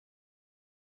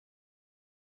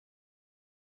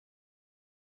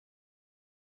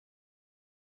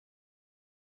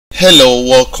Hello,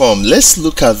 welcome. Let's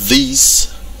look at this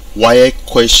WAEC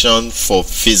question for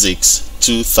physics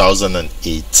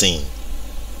 2018.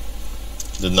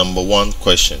 The number one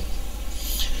question.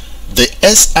 The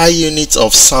SI unit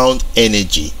of sound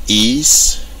energy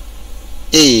is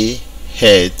A.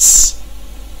 Hertz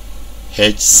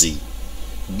Hz,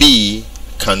 B.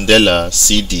 Candela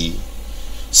CD,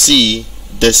 C.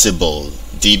 Decibel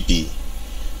dB,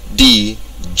 D.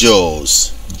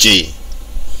 Joules J.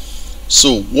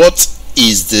 So what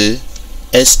is the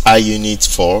SI unit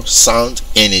for sound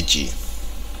energy?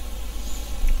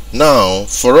 Now,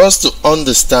 for us to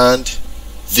understand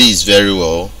this very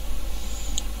well,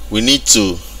 we need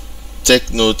to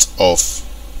take note of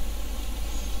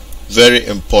very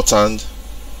important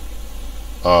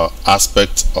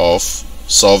aspect of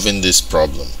solving this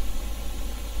problem.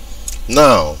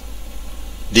 Now,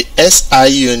 the SI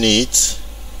unit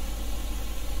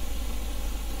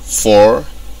for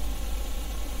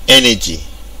energy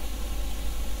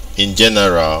in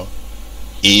general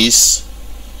is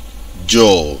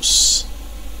joules.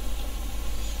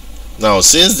 Now,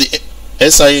 since the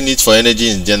SI unit for energy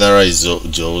in general is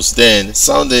joules, then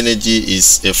sound energy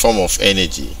is a form of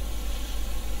energy.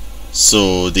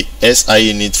 So the SI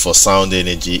unit for sound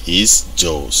energy is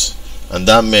joules, and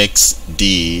that makes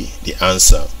D the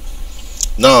answer.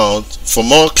 Now, for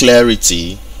more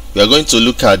clarity, we are going to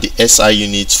look at the SI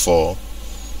unit for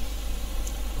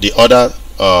the other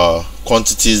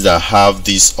quantities that have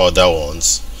these other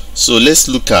ones. So let's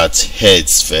look at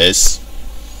Hertz first.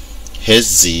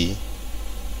 Hz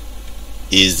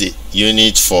is the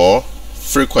unit for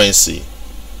frequency.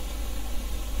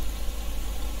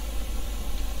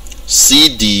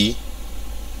 CD,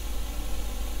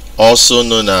 also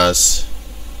known as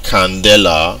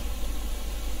candela,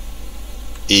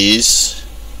 is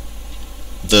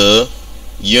the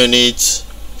unit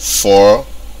for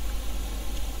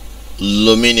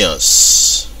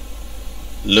luminous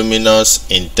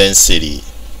intensity.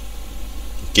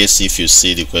 In case if you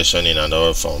see the question in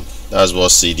another form, that's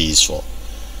what CD is for.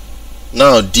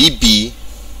 Now, dB,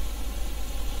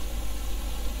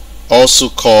 also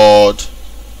called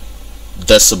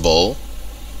decibel,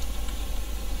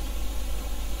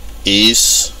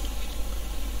 is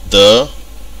the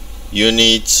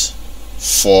unit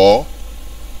for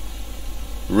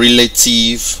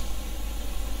relative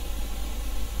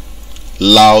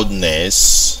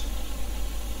loudness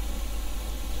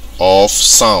of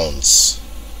sounds.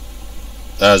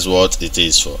 That's what it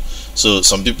is for. So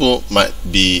some people might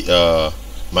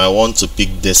want to pick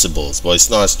decibels, but it's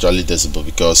not actually decibel,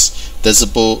 because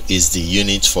decibel is the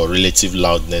unit for relative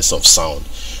loudness of sound.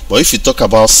 But if you talk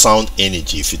about sound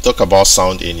energy,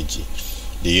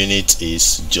 the unit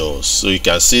is joules. So you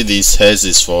can see this Hertz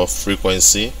is for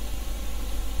frequency,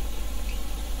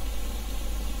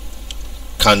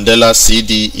 candela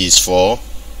CD is for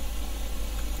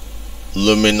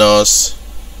luminous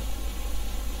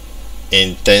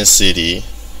intensity,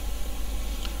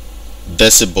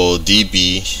 decibel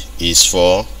dB is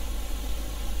for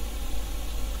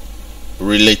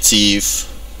relative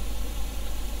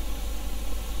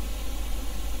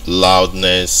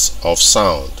loudness of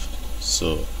sound.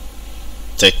 So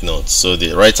take note. So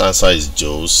the right answer is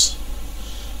joules,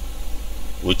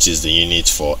 which is the unit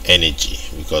for energy,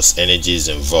 because energy is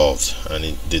involved,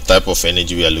 and the type of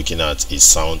energy we are looking at is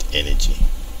sound energy.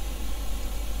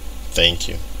 Thank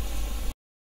you.